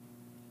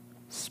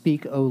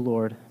Speak, O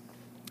Lord,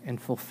 and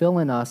fulfill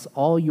in us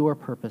all your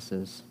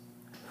purposes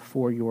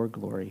for your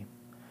glory.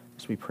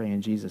 As we pray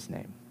in Jesus'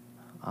 name.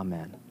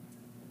 Amen.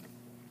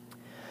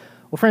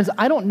 Well, friends,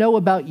 I don't know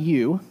about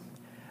you,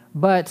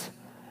 but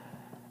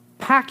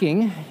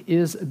packing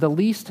is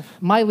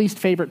my least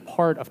favorite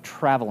part of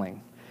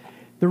traveling.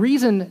 The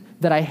reason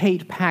that I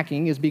hate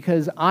packing is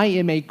because I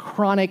am a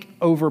chronic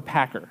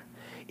overpacker.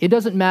 It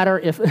doesn't matter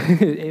if,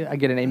 I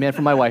get an amen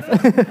from my wife.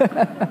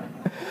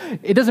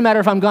 It doesn't matter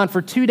if I'm gone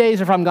for 2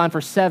 days or if I'm gone for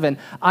 7.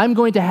 I'm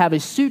going to have a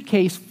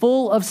suitcase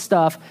full of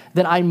stuff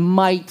that I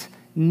might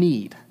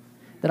need.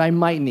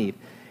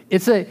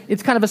 It's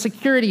kind of a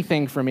security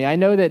thing for me. I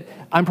know that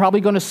I'm probably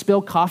going to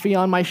spill coffee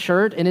on my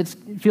shirt, and it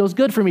feels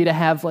good for me to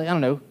have,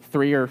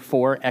 3 or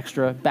 4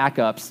 extra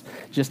backups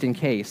just in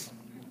case.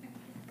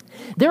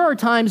 There are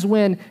times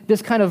when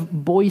this kind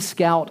of Boy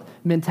Scout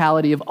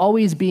mentality of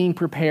always being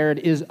prepared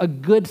is a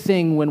good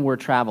thing when we're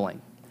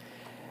traveling.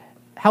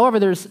 However,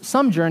 there's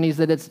some journeys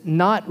that it's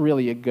not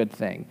really a good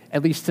thing,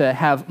 at least to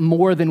have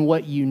more than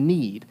what you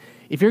need.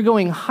 If you're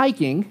going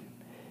hiking,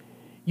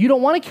 you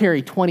don't want to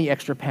carry 20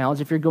 extra pounds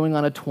if you're going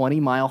on a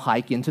 20-mile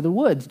hike into the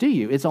woods, do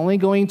you? It's only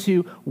going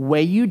to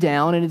weigh you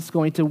down and it's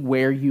going to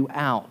wear you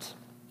out.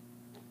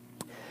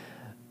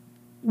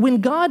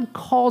 When God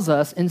calls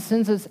us and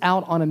sends us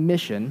out on a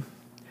mission,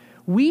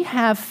 we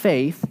have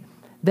faith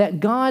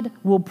that God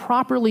will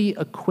properly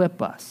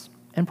equip us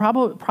and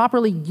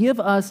properly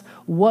give us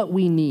what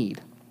we need.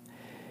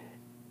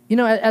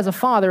 As a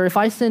father, if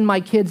I send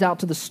my kids out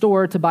to the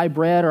store to buy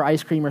bread or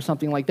ice cream or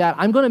something like that,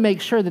 I'm going to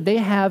make sure that they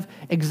have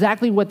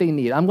exactly what they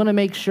need. I'm going to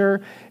make sure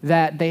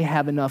that they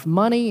have enough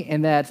money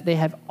and that they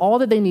have all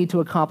that they need to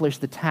accomplish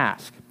the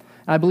task.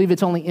 And I believe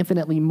it's only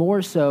infinitely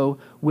more so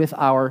with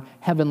our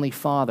Heavenly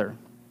Father.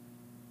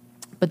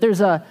 But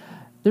there's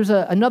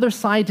another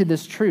side to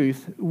this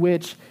truth,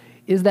 which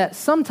is that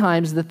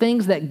sometimes the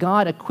things that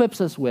God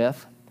equips us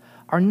with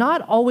are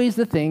not always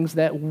the things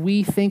that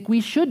we think we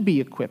should be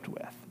equipped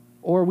with,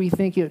 or we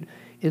think it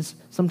is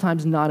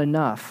sometimes not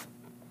enough.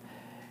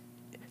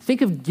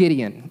 Think of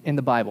Gideon in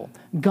the Bible.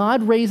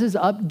 God raises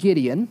up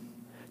Gideon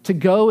to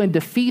go and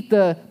defeat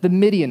the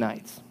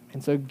Midianites.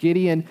 And so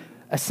Gideon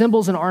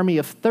assembles an army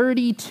of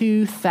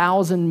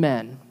 32,000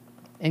 men.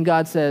 And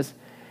God says,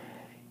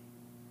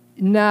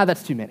 nah,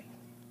 that's too many.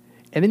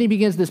 And then he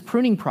begins this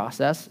pruning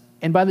process,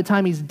 and by the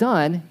time he's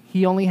done,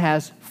 he only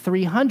has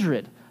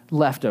 300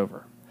 left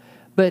over.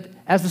 But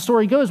as the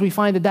story goes, we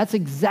find that that's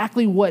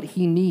exactly what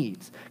he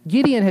needs.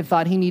 Gideon had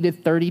thought he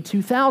needed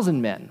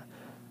 32,000 men.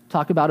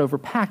 Talk about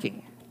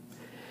overpacking.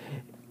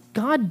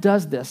 God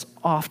does this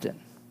often,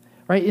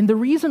 right? And the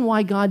reason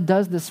why God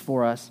does this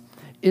for us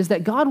is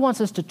that God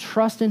wants us to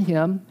trust in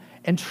him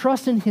and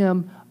trust in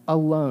him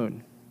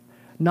alone.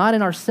 Not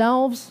in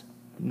ourselves,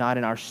 not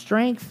in our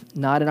strength,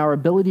 not in our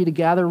ability to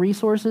gather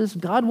resources.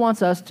 God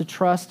wants us to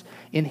trust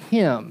in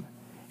him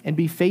and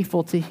be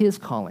faithful to his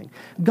calling.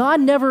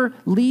 God never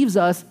leaves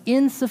us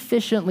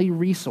insufficiently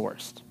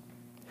resourced.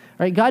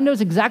 Right? God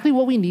knows exactly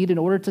what we need in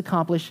order to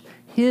accomplish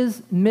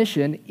his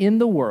mission in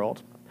the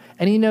world,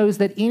 and he knows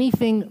that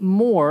anything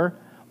more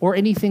or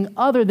anything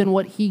other than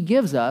what he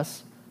gives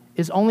us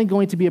is only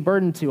going to be a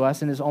burden to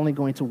us and is only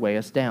going to weigh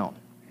us down.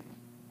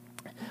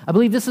 I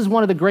believe this is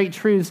one of the great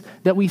truths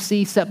that we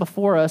see set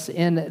before us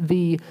in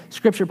the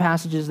scripture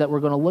passages that we're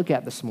going to look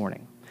at this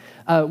morning.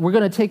 We're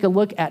going to take a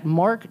look at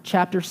Mark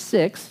chapter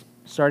 6,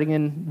 starting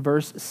in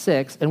verse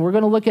 6, and we're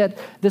going to look at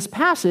this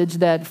passage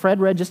that Fred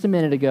read just a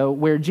minute ago,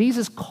 where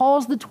Jesus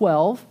calls the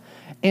 12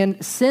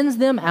 and sends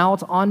them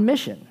out on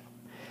mission.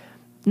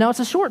 Now, it's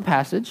a short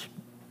passage,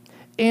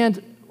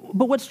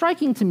 but what's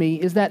striking to me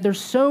is that there's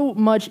so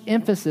much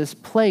emphasis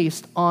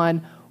placed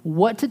on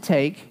what to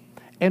take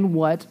and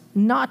what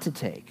not to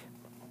take.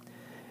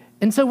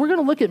 And so we're going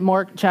to look at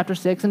Mark chapter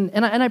 6,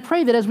 and I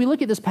pray that as we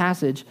look at this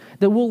passage,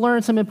 that we'll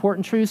learn some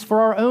important truths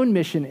for our own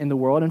mission in the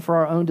world and for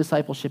our own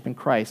discipleship in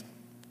Christ.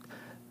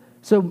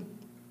 So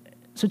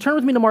turn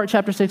with me to Mark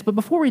chapter 6, but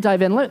before we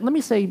dive in, let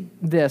me say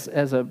this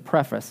as a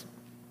preface.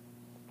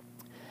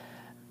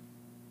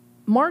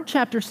 Mark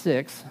chapter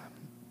 6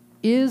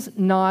 is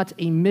not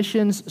a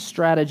missions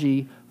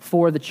strategy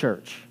for the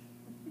church.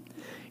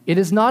 It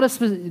is not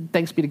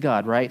thanks be to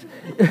God, right?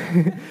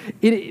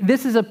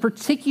 This is a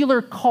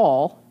particular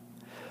call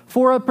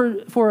for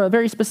a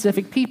very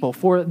specific people,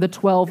 for the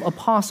 12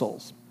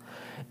 apostles.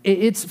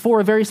 It's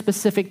for a very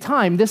specific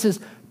time. This is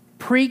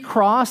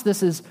pre-cross,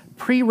 this is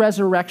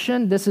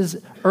pre-resurrection, this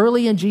is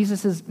early in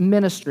Jesus'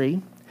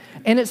 ministry,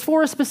 and it's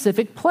for a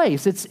specific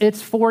place.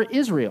 It's for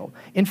Israel.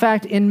 In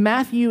fact, in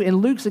Matthew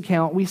and Luke's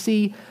account, we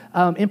see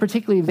in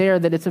particularly there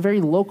that it's a very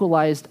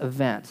localized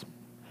event.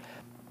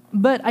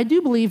 But I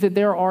do believe that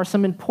there's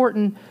some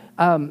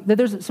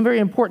very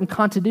important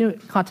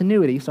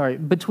continuity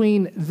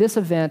between this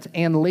event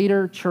and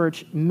later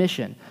church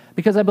mission,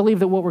 because I believe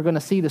that what we're going to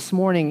see this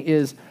morning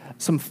is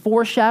some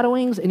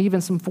foreshadowings and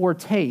even some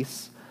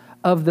foretastes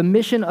of the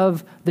mission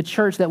of the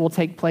church that will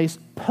take place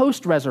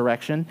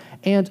post-resurrection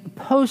and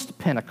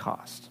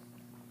post-Pentecost.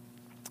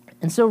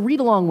 And so read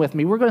along with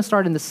me. We're going to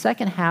start in the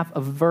second half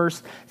of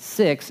verse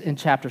 6 in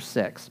chapter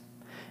 6.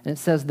 And it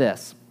says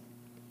this,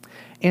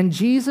 "And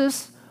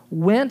Jesus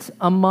went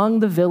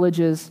among the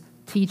villages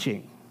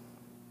teaching."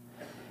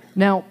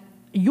 Now,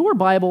 your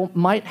Bible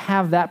might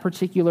have that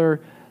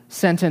particular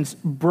sentence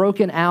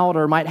broken out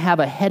or might have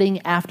a heading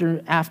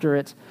after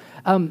it.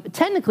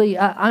 Technically,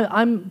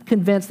 I'm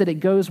convinced that it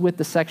goes with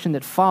the section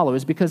that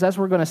follows, because as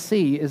we're going to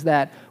see is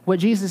that what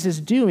Jesus is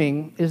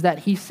doing is that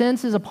he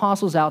sends his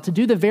apostles out to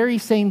do the very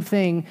same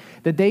thing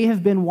that they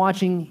have been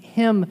watching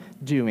him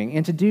doing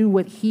and to do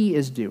what he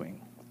is doing.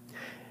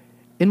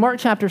 In Mark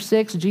chapter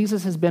 6,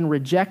 Jesus has been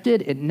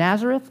rejected at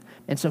Nazareth,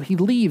 and so he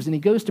leaves and he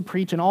goes to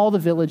preach in all the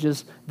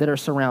villages that are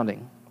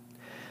surrounding.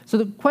 So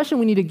the question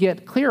we need to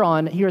get clear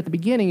on here at the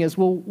beginning is,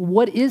 well,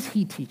 what is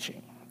he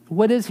teaching?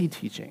 What is he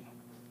teaching?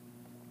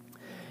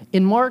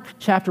 In Mark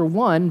chapter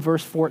 1,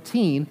 verse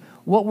 14,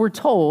 what we're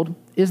told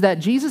is that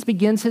Jesus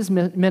begins his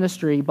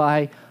ministry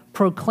by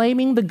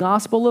proclaiming the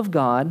gospel of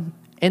God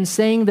and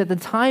saying that the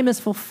time is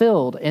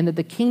fulfilled and that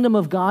the kingdom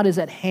of God is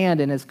at hand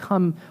and has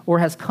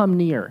come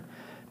near.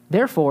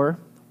 Therefore,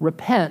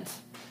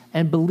 repent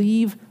and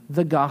believe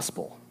the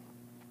gospel.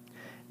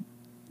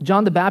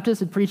 John the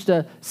Baptist had preached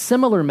a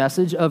similar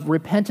message of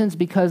repentance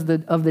because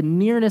of the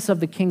nearness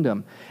of the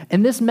kingdom.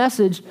 And this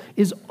message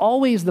is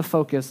always the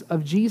focus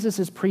of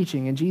Jesus'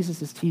 preaching and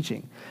Jesus'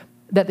 teaching,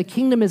 that the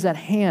kingdom is at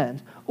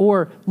hand,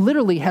 or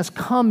literally has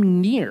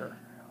come near.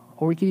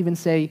 Or we could even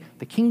say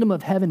the kingdom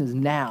of heaven is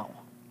now.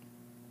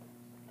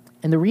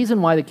 And the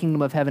reason why the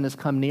kingdom of heaven has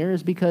come near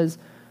is because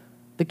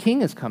the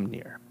king has come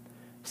near.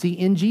 See,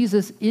 in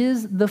Jesus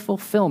is the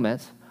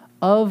fulfillment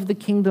of the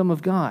kingdom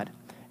of God.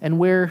 And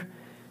where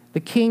the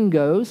king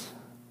goes,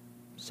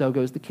 so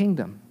goes the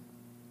kingdom.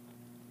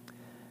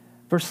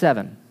 Verse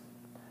 7,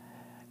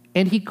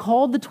 "And he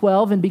called the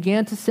 12 and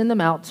began to send them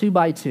out 2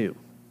 by 2,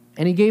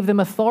 and he gave them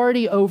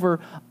authority over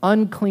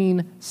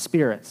unclean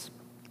spirits."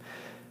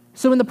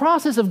 So in the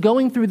process of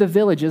going through the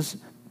villages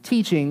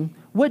teaching,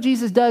 what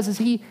Jesus does is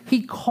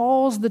he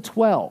calls the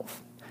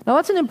 12. Now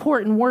that's an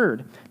important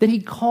word, that he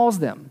calls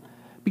them,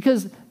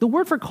 because the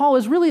word for call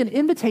is really an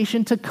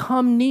invitation to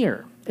come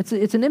near.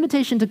 It's an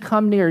invitation to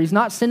come near. He's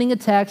not sending a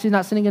text. He's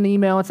not sending an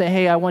email and say,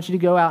 "Hey, I want you to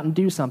go out and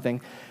do something."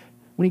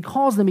 When he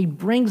calls them, he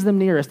brings them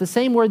near. It's the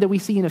same word that we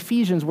see in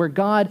Ephesians, where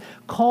God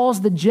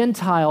calls the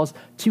Gentiles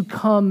to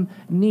come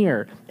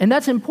near. And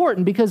that's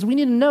important because we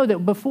need to know that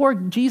before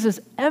Jesus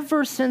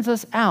ever sends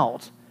us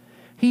out,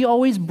 he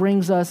always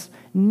brings us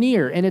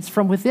near. And it's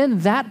from within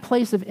that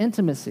place of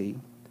intimacy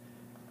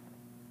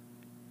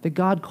that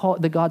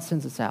God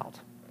sends us out.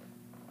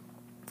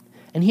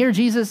 And here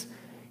Jesus,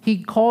 he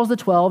calls the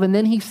 12, and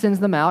then he sends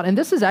them out. And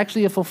this is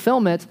actually a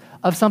fulfillment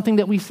of something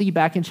that we see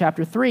back in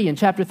chapter 3. In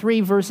chapter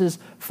 3, verses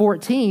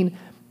 14,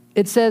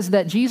 it says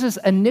that Jesus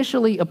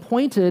initially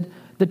appointed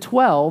the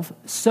 12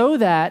 so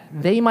that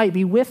they might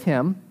be with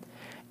him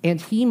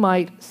and he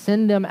might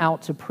send them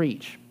out to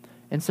preach.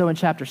 And so in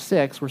chapter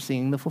 6, we're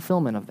seeing the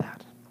fulfillment of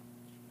that.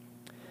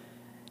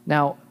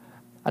 Now,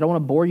 I don't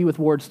want to bore you with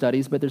word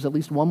studies, but there's at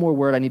least one more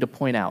word I need to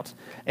point out,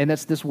 and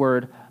that's this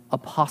word,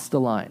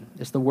 apostoline.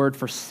 It's the word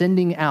for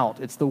sending out.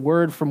 It's the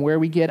word from where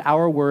we get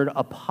our word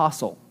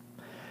apostle.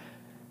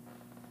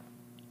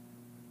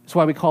 That's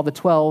why we call the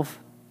 12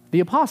 the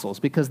apostles,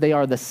 because they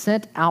are the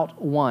sent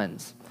out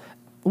ones.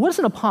 What is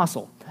an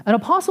apostle? An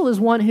apostle is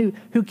one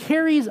who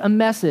carries a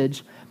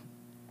message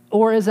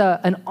or is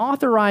an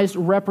authorized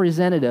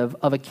representative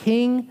of a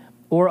king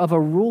or of a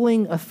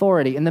ruling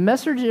authority. And the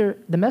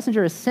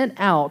messenger is sent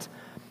out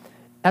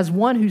as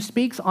one who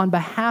speaks on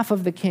behalf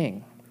of the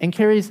king and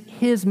carries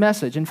his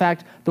message. In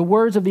fact, the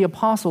words of the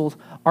apostles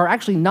are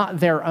actually not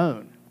their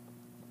own.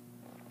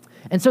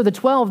 And so the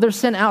 12, they're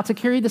sent out to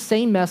carry the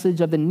same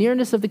message of the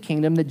nearness of the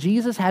kingdom that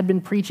Jesus had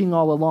been preaching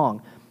all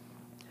along.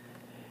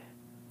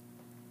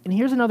 And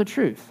here's another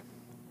truth,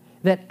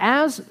 that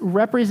as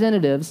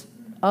representatives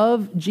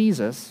of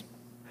Jesus,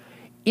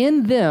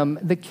 in them,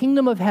 the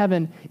kingdom of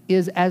heaven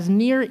is as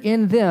near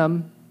in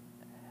them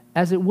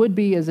as it would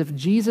be as if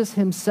Jesus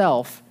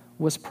himself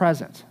was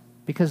present,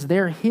 because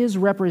they're his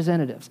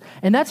representatives.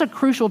 And that's a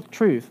crucial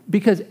truth,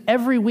 because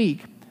every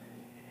week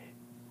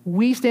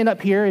we stand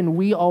up here and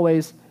we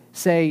always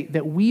say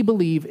that we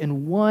believe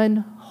in one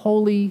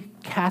holy,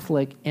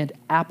 Catholic, and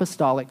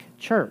apostolic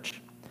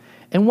church.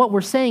 And what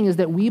we're saying is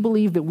that we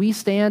believe that we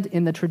stand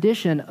in the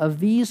tradition of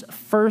these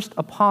first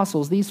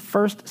apostles, these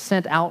first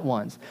sent out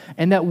ones,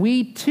 and that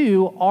we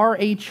too are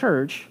a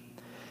church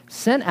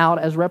sent out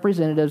as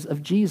representatives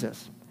of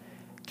Jesus,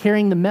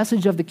 carrying the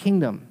message of the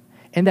kingdom,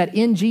 and that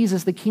in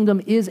Jesus the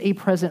kingdom is a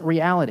present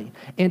reality.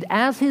 And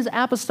as his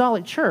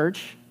apostolic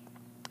church,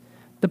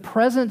 the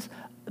presence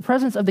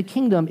of the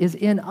kingdom is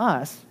in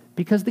us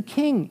because the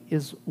king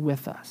is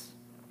with us.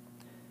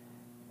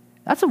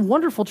 That's a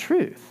wonderful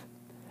truth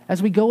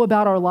as we go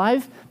about our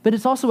life, but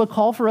it's also a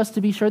call for us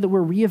to be sure that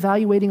we're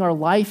reevaluating our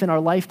life and our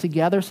life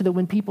together so that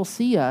when people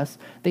see us,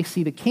 they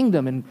see the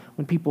kingdom, and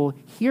when people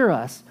hear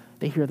us,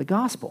 they hear the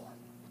gospel.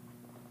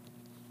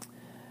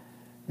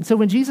 And so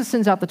when Jesus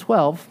sends out the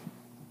 12,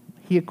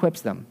 he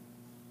equips them.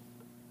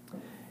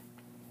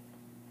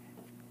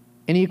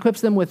 And he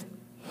equips them with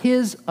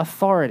his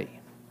authority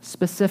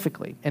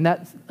specifically. And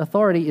that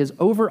authority is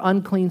over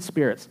unclean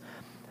spirits.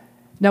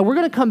 Now, we're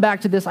going to come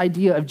back to this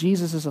idea of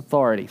Jesus'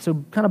 authority.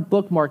 So kind of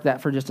bookmark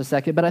that for just a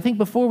second. But I think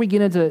before we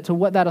get into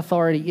what that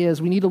authority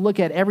is, we need to look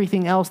at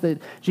everything else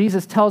that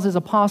Jesus tells his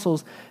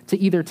apostles to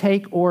either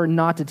take or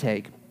not to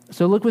take.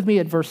 So look with me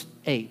at verse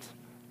 8.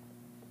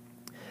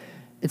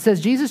 It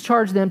says, Jesus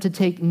charged them to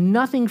take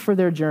nothing for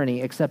their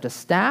journey except a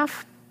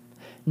staff,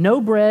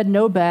 no bread,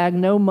 no bag,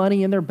 no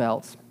money in their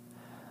belts,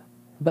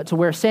 but to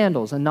wear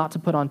sandals and not to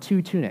put on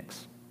 2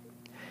 tunics.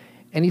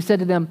 And he said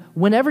to them,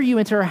 whenever you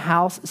enter a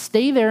house,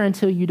 stay there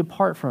until you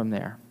depart from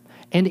there.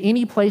 And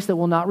any place that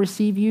will not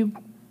receive you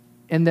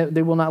and that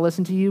they will not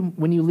listen to you,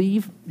 when you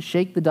leave,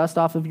 shake the dust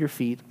off of your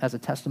feet as a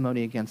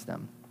testimony against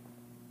them.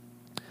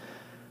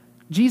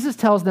 Jesus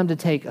tells them to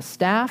take a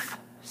staff,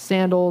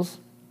 sandals,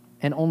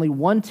 and only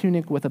 1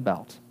 tunic with a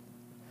belt.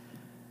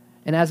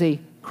 And as a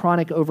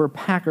chronic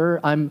overpacker,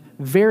 I'm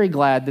very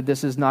glad that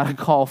this is not a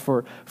call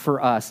for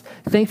us.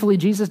 Thankfully,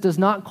 Jesus does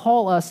not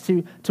call us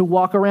to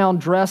walk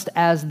around dressed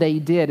as they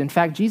did. In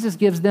fact, Jesus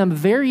gives them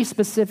very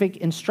specific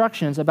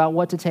instructions about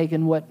what to take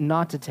and what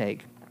not to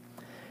take.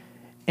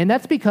 And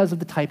that's because of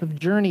the type of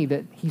journey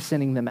that he's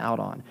sending them out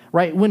on,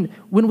 right? When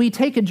we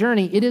take a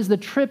journey, it is the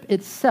trip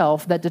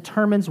itself that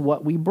determines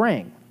what we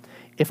bring.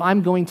 If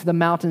I'm going to the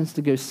mountains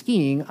to go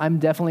skiing, I'm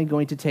definitely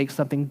going to take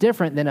something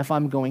different than if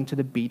I'm going to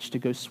the beach to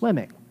go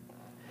swimming.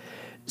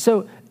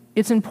 So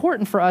it's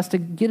important for us to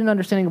get an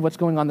understanding of what's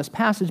going on in this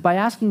passage by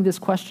asking this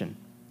question.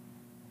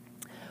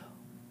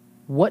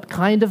 What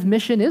kind of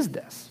mission is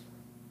this?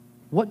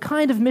 What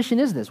kind of mission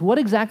is this? What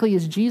exactly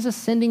is Jesus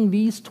sending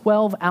these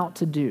 12 out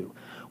to do?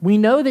 We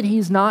know that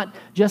he's not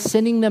just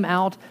sending them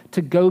out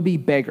to go be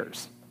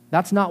beggars.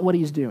 That's not what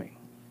he's doing.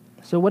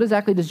 So what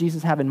exactly does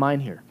Jesus have in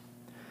mind here?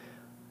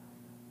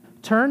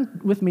 Turn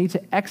with me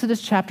to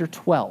Exodus chapter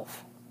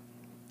 12.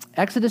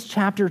 Exodus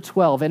chapter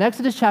 12. In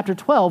Exodus chapter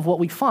 12, what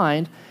we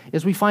find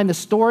is we find the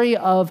story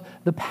of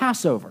the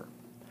Passover.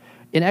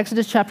 In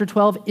Exodus chapter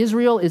 12,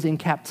 Israel is in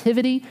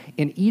captivity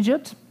in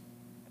Egypt,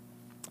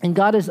 and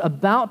God is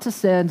about to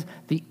send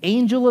the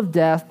angel of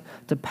death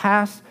to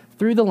pass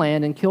through the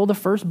land and kill the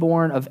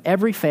firstborn of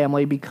every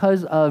family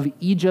because of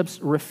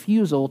Egypt's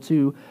refusal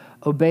to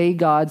obey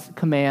God's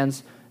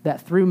commands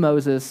that through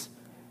Moses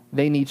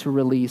they need to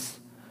release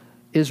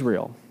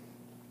Israel.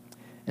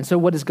 And so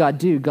what does God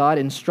do? God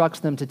instructs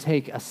them to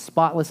take a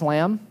spotless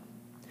lamb,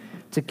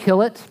 to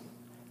kill it,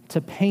 to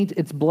paint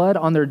its blood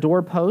on their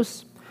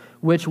doorposts,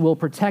 which will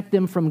protect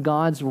them from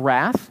God's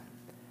wrath.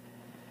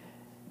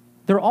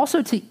 They're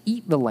also to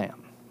eat the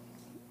lamb.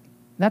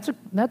 That's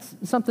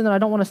something that I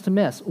don't want us to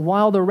miss.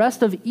 While the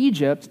rest of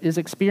Egypt is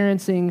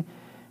experiencing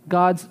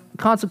God's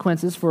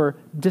consequences for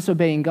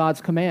disobeying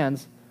God's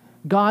commands,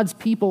 God's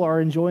people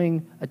are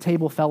enjoying a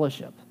table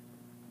fellowship.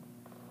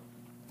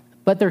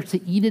 But they're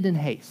to eat it in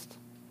haste.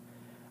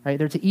 Right?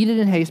 They're to eat it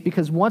in haste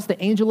because once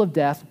the angel of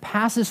death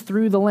passes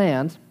through the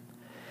land,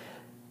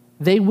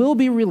 they will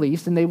be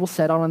released and they will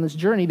set out on this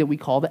journey that we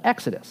call the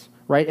Exodus.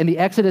 Right? And the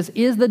Exodus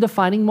is the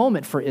defining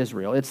moment for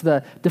Israel. It's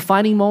the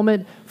defining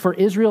moment for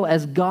Israel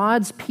as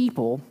God's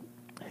people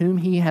whom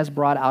he has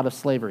brought out of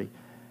slavery.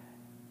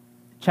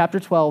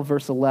 Chapter 12,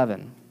 verse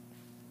 11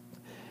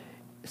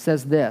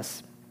 says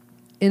this,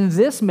 "In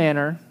this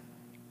manner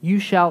you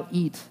shall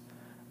eat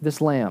this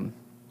lamb,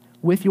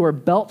 with your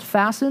belt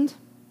fastened,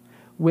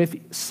 with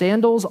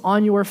sandals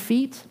on your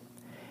feet,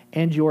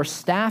 and your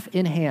staff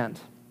in hand.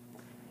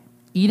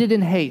 Eat it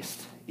in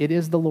haste. It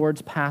is the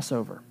Lord's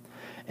Passover."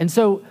 And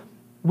so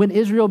when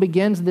Israel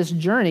begins this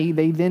journey,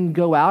 they then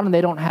go out and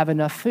they don't have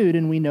enough food,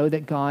 and we know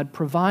that God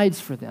provides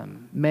for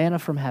them manna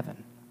from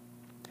heaven.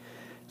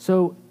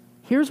 So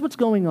here's what's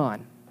going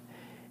on.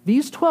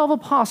 These 12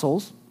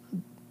 apostles,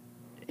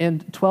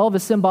 and 12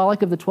 is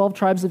symbolic of the 12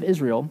 tribes of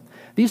Israel,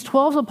 these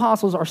 12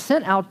 apostles are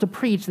sent out to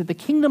preach that the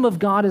kingdom of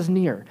God is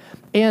near.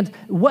 And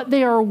what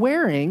they are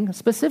wearing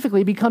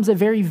specifically becomes a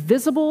very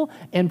visible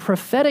and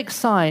prophetic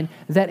sign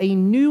that a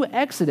new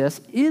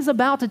exodus is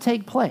about to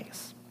take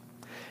place.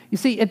 You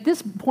see, at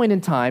this point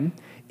in time,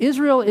 there's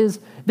this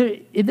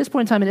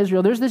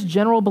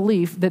general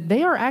belief that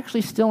they are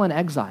actually still in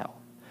exile,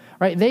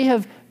 right? They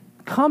have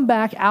come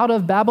back out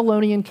of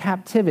Babylonian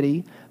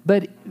captivity,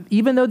 but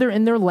even though they're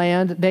in their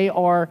land, they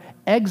are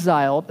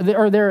exiled,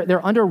 or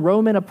they're under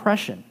Roman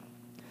oppression,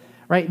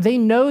 right? They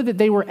know that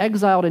they were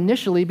exiled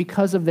initially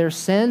because of their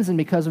sins and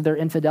because of their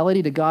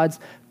infidelity to God's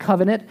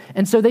covenant,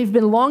 and so they've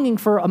been longing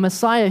for a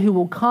Messiah who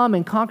will come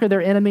and conquer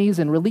their enemies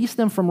and release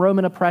them from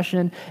Roman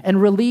oppression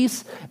and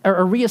release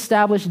or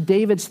reestablish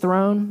David's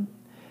throne,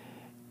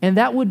 and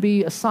that would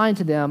be a sign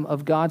to them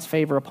of God's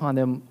favor upon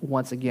them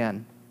once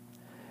again.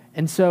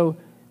 And so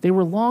they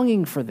were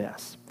longing for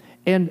this.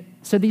 And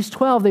so these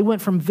 12, they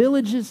went from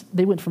village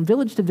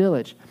to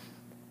village.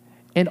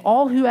 And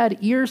all who had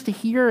ears to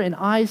hear and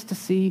eyes to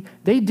see,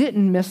 they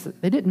didn't miss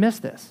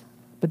this,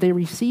 but they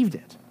received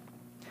it.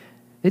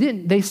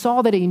 They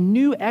saw that a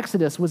new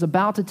exodus was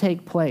about to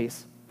take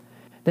place,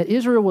 that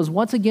Israel was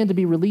once again to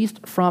be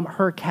released from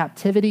her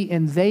captivity,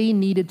 and they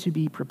needed to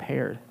be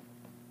prepared.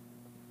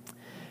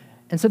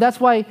 And so that's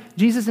why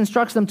Jesus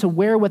instructs them to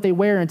wear what they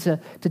wear and to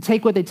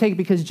take what they take,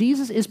 because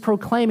Jesus is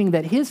proclaiming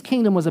that his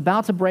kingdom was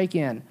about to break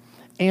in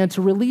and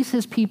to release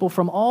his people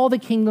from all the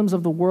kingdoms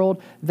of the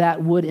world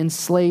that would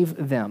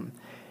enslave them.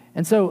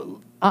 And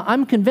so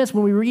I'm convinced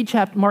when we read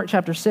Mark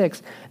chapter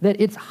 6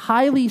 that it's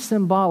highly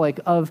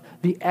symbolic of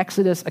the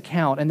Exodus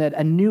account and that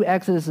a new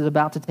Exodus is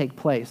about to take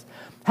place.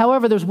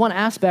 However, there's one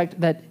aspect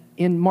that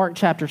in Mark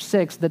chapter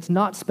 6 that's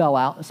not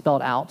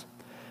spelled out,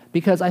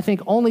 because I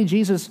think only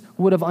Jesus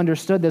would have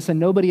understood this and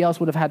nobody else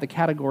would have had the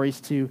categories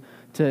to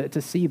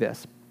see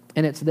this.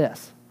 And it's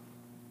this.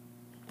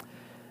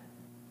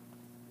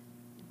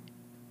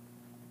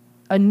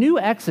 A new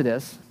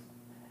Exodus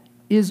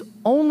is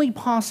only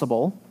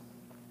possible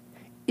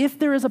if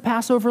there is a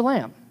Passover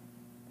lamb.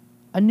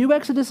 A new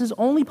Exodus is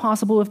only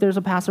possible if there's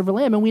a Passover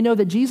lamb. And we know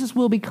that Jesus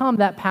will become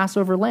that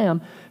Passover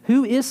lamb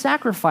who is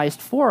sacrificed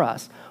for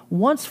us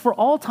once for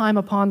all time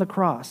upon the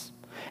cross.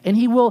 And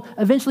he will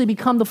eventually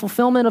become the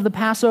fulfillment of the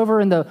Passover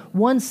and the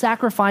one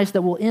sacrifice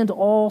that will end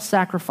all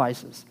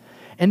sacrifices.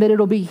 And that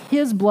it'll be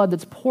his blood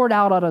that's poured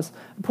out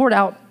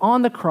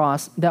on the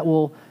cross that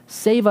will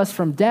save us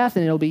from death,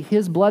 and it'll be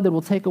his blood that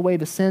will take away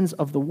the sins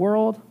of the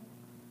world.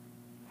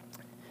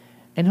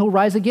 And he'll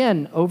rise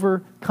again,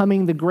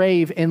 overcoming the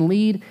grave, and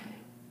lead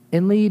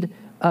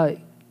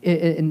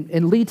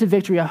to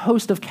victory a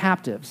host of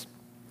captives.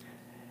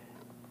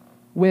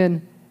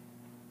 When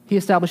he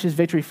establishes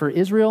victory for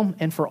Israel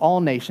and for all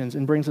nations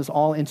and brings us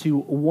all into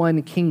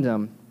one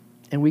kingdom,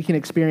 and we can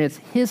experience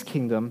his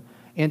kingdom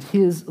and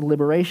his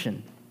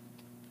liberation.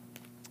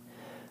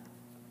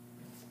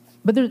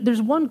 But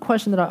there's one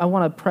question that I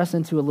want to press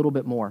into a little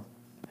bit more.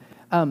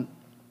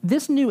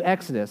 This new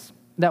Exodus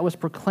that was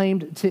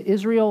proclaimed to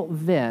Israel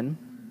then,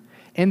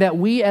 and that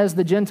we as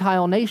the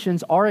Gentile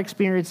nations are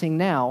experiencing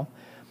now,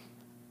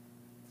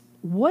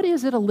 what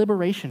is it a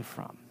liberation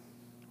from?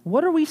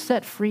 What are we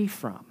set free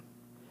from?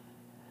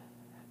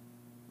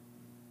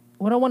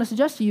 What I want to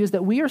suggest to you is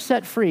that we are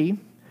set free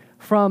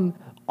from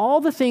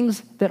all the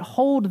things that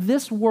hold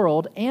this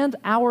world and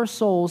our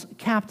souls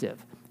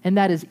captive, and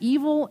that is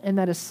evil and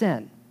that is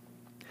sin.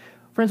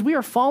 Friends, we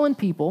are fallen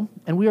people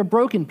and we are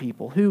broken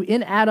people who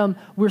in Adam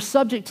we're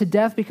subject to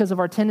death because of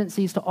our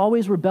tendencies to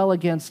always rebel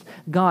against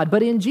God.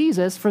 But in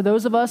Jesus, for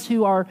those of us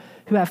who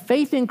have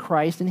faith in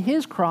Christ and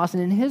his cross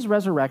and in his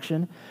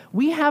resurrection,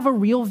 we have a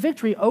real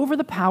victory over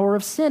the power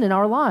of sin in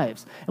our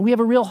lives. And we have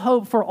a real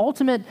hope for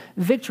ultimate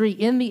victory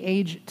in the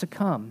age to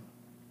come.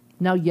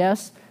 Now,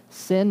 yes,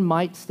 sin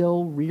might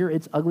still rear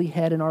its ugly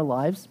head in our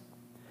lives,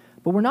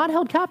 but we're not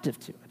held captive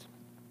to it.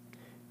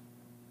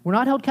 We're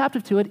not held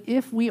captive to it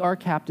if we are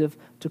captive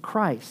to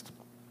Christ.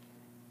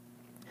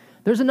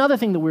 There's another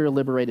thing that we're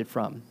liberated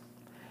from,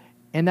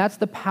 and that's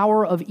the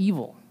power of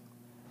evil,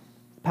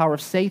 the power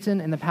of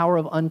Satan and the power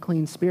of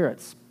unclean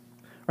spirits,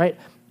 right?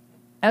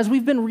 As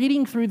we've been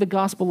reading through the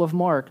Gospel of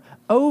Mark,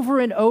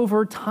 over and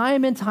over,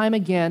 time and time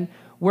again,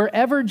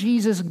 wherever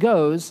Jesus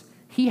goes,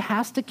 he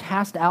has to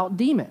cast out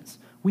demons.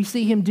 We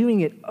see him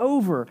doing it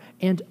over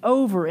and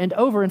over and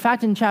over. In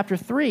fact, in chapter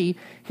 3,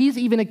 he's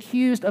even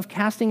accused of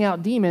casting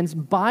out demons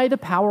by the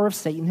power of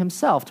Satan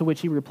himself, to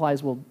which he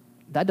replies, well,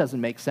 that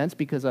doesn't make sense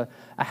because a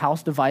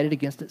house divided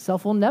against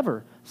itself will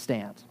never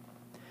stand.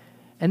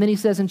 And then he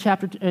says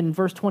in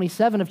verse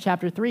 27 of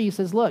chapter 3, he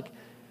says, look,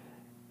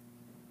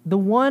 no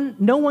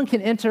one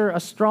can enter a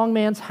strong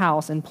man's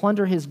house and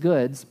plunder his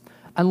goods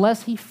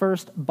unless he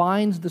first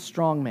binds the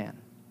strong man.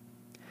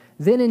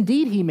 Then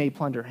indeed he may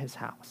plunder his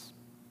house.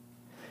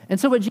 And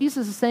so what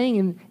Jesus is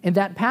saying in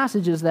that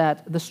passage is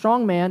that the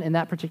strong man in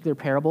that particular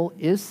parable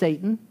is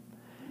Satan,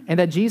 and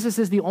that Jesus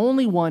is the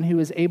only one who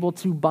is able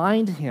to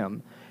bind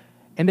him,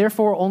 and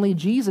therefore only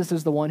Jesus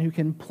is the one who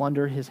can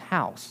plunder his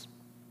house.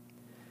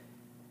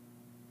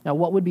 Now,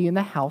 what would be in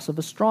the house of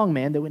a strong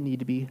man that would need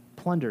to be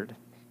plundered?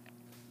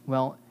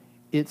 Well,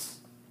 it's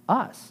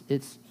us.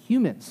 It's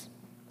humans.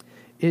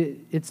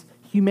 It's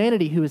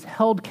humanity who is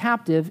held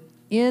captive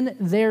in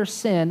their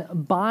sin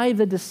by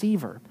the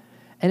deceiver.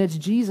 And it's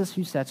Jesus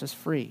who sets us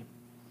free.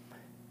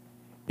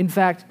 In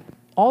fact,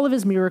 all of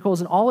his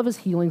miracles and all of his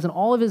healings and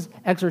all of his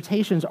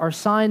exhortations are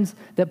signs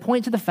that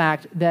point to the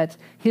fact that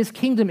his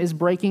kingdom is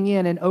breaking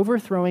in and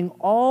overthrowing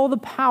all the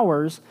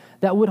powers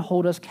that would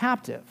hold us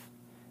captive.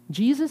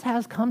 Jesus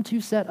has come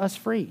to set us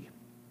free.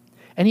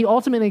 And he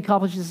ultimately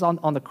accomplishes this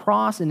on the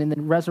cross and in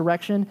the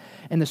resurrection,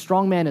 and the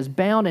strong man is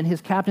bound, and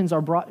his captives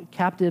are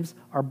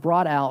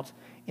brought out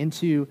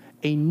into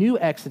a new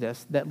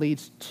exodus that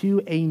leads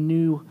to a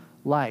new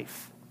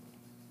life.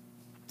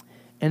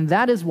 And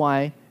that is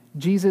why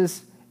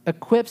Jesus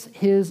equips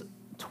his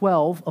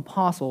 12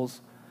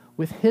 apostles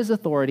with his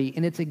authority,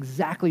 and it's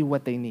exactly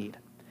what they need.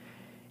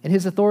 And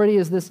his authority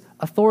is this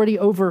authority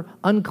over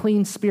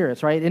unclean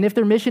spirits, right? And if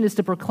their mission is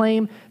to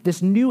proclaim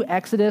this new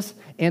exodus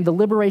and the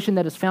liberation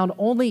that is found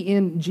only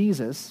in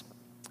Jesus,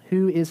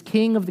 who is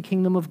king of the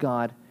kingdom of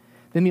God,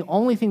 then the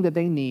only thing that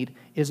they need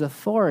is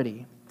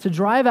authority to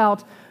drive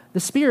out the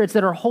spirits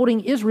that are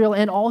holding Israel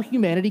and all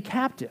humanity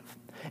captive.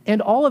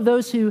 And all of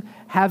those who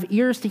have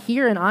ears to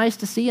hear and eyes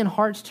to see and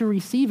hearts to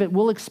receive it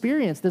will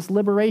experience this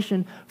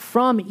liberation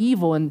from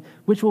evil, and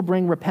which will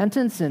bring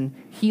repentance and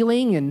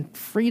healing and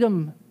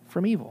freedom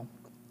from evil.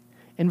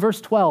 In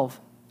verse 12,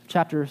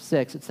 chapter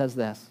 6, it says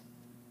this: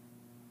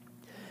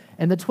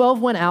 "And the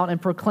 12 went out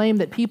and proclaimed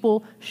that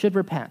people should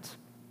repent.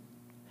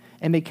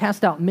 And they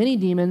cast out many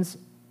demons,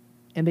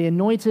 and they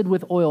anointed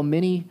with oil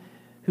many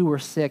who were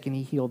sick, and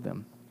he healed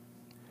them."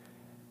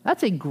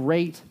 That's a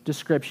great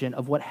description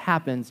of what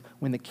happens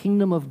when the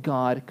kingdom of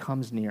God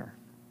comes near.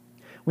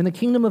 When the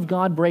kingdom of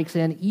God breaks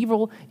in,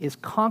 evil is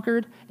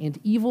conquered and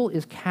evil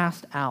is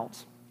cast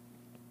out.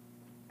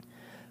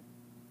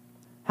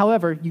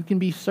 However, you can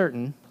be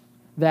certain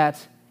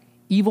that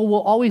evil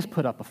will always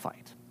put up a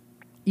fight.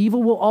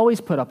 Evil will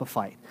always put up a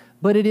fight,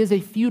 but it is a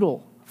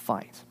futile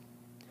fight.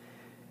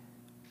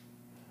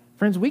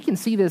 Friends, we can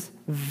see this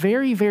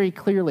very, very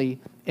clearly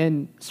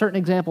in certain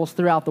examples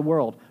throughout the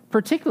world,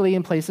 particularly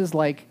in places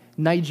like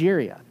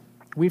Nigeria.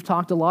 We've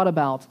talked a lot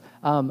about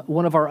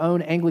one of our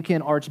own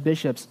Anglican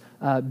archbishops,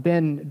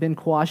 Ben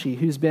Kwashi,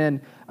 who's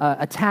been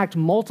attacked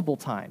multiple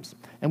times.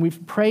 And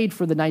we've prayed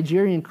for the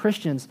Nigerian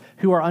Christians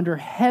who are under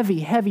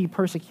heavy, heavy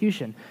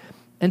persecution.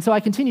 And so I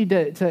continue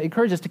to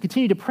encourage us to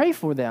continue to pray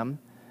for them.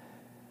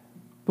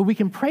 But we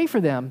can pray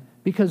for them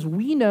because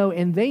we know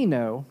and they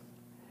know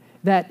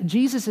that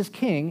Jesus is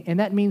king, and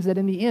that means that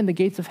in the end, the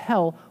gates of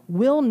hell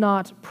will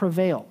not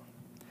prevail.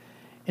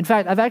 In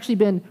fact, I've actually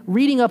been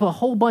reading up a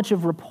whole bunch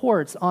of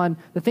reports on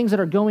the things that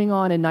are going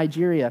on in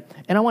Nigeria,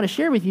 and I want to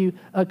share with you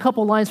a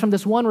couple lines from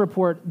this one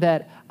report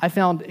that I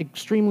found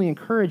extremely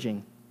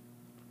encouraging,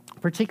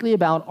 particularly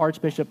about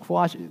Archbishop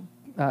Kwashi.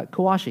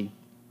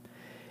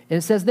 And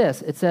it says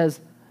this: it says,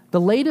 "The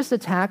latest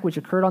attack, which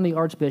occurred on the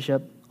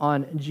Archbishop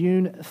on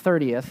June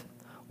 30th,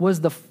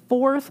 was the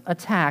fourth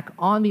attack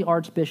on the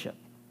Archbishop.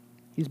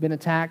 He's been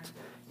attacked,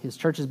 his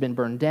church has been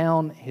burned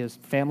down, his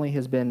family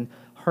has been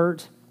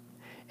hurt."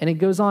 And it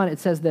goes on, it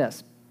says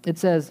this. It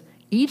says,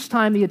 "Each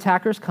time the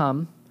attackers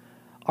come,"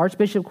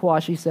 Archbishop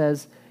Kwashi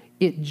says,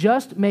 "it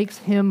just makes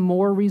him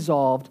more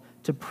resolved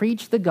to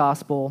preach the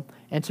gospel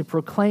and to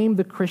proclaim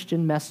the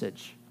Christian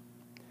message."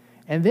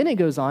 And then it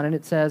goes on and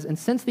it says, "And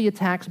since the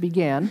attacks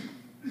began,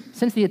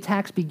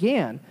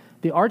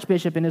 the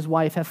Archbishop and his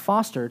wife have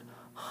fostered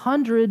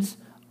hundreds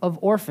of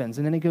orphans."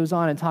 And then it goes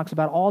on and talks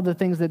about all the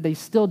things that they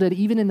still did,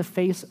 even in the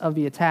face of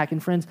the attack.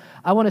 And friends,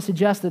 I want to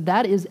suggest that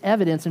that is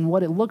evidence in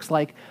what it looks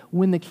like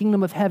when the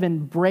kingdom of heaven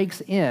breaks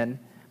in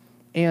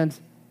and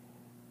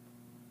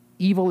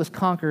evil is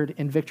conquered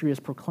and victory is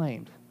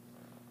proclaimed.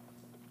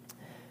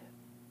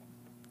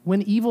 When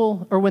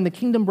the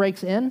kingdom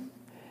breaks in,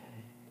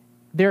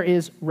 there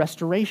is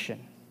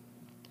restoration,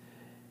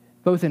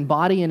 both in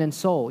body and in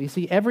soul. You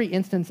see, every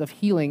instance of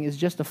healing is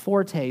just a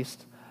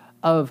foretaste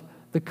of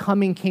the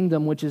coming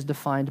kingdom, which is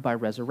defined by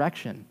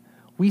resurrection.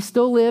 We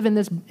still live in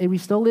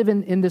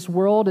this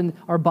world, and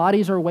our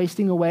bodies are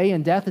wasting away,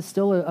 and death is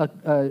still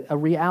a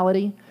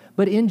reality.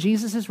 But in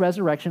Jesus'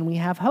 resurrection, we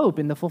have hope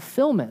in the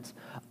fulfillment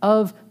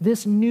of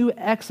this new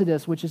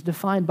exodus, which is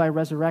defined by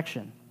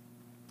resurrection.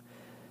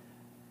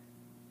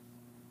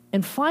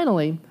 And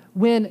finally,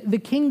 when the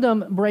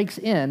kingdom breaks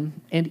in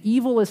and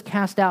evil is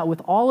cast out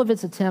with all of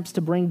its attempts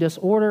to bring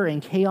disorder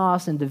and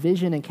chaos and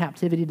division and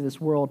captivity to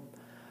this world,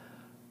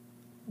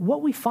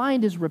 what we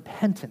find is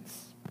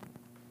repentance.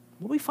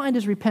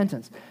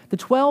 The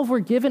 12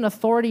 were given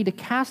authority to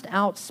cast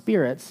out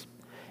spirits,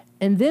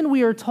 and then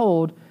we are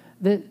told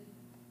that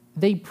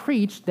they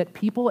preached that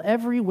people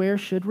everywhere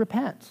should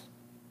repent.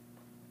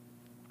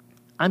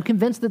 I'm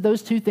convinced that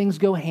those two things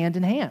go hand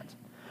in hand,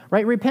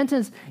 right?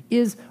 Repentance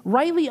is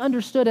rightly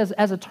understood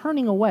as a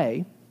turning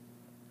away,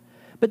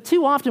 but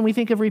too often we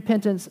think of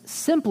repentance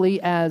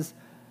simply as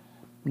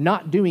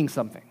not doing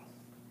something.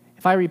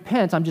 If I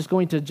repent, I'm just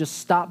going to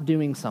stop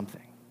doing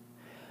something.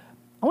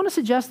 I want to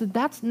suggest that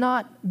that's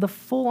not the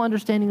full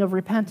understanding of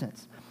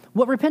repentance.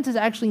 What repentance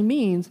actually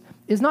means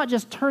is not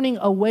just turning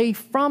away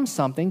from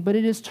something, but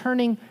it is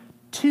turning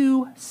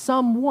to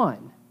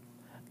someone.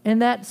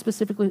 And that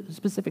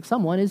specific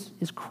someone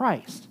is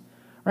Christ,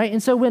 right?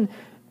 And so when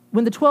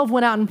the 12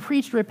 went out and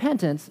preached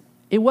repentance,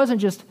 it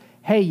wasn't just,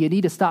 hey, you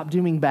need to stop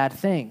doing bad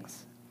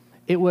things.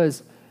 It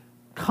was,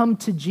 come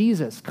to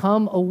Jesus,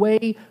 come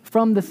away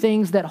from the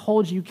things that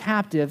hold you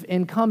captive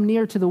and come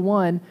near to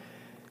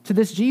to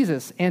this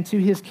Jesus and to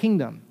his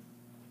kingdom.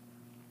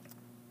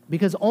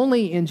 Because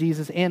only in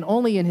Jesus and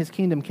only in his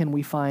kingdom can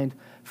we find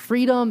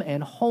freedom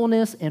and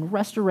wholeness and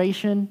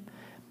restoration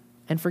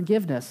and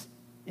forgiveness.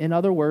 In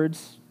other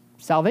words,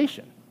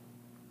 salvation.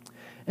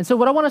 And so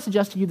what I want to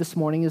suggest to you this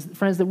morning is,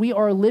 friends, that we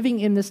are living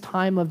in this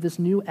time of this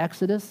new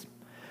Exodus.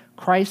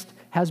 Christ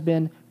has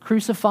been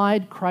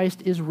crucified.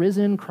 Christ is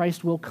risen.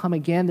 Christ will come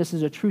again. This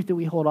is a truth that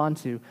we hold on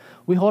to.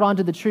 We hold on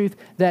to the truth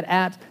that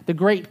at the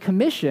Great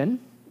Commission,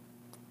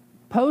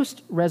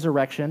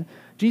 post-resurrection,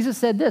 Jesus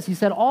said this. He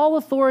said, "All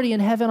authority in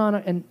heaven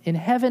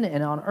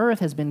and on earth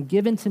has been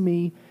given to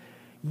me.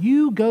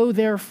 You go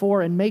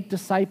therefore and make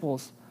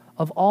disciples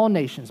of all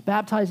nations,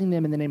 baptizing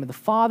them in the name of the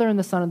Father and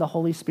the Son and the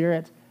Holy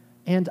Spirit,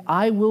 and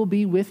I will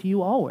be with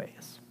you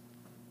always.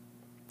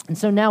 And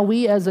so now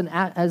we as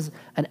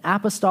an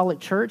apostolic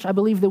church, I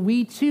believe that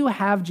we too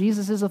have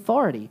Jesus'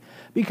 authority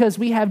because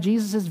we have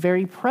Jesus'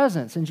 very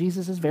presence and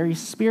Jesus' very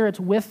spirit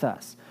with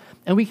us.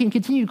 And we can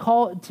continue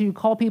to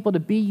call people to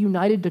be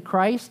united to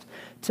Christ,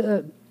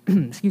 to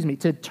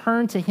to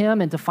turn to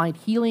him and to find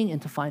healing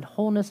and to find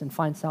wholeness and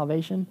find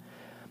salvation.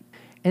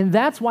 And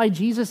that's why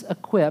Jesus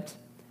equipped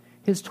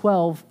his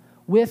 12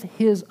 with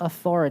his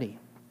authority,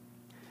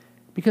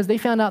 because they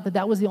found out that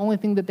that was the only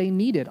thing that they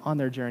needed on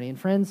their journey. And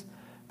friends,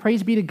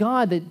 praise be to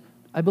God that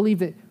I believe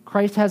that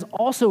Christ has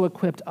also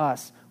equipped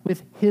us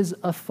with his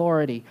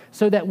authority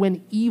so that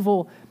when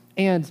evil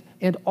and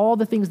all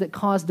the things that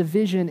cause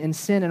division and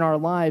sin in our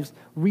lives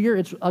rear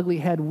its ugly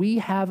head, we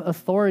have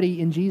authority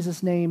in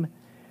Jesus' name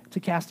to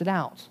cast it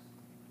out,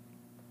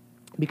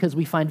 because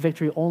we find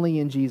victory only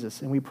in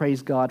Jesus, and we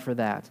praise God for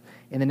that.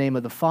 In the name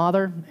of the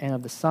Father, and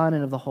of the Son,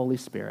 and of the Holy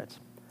Spirit.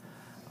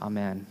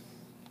 Amen.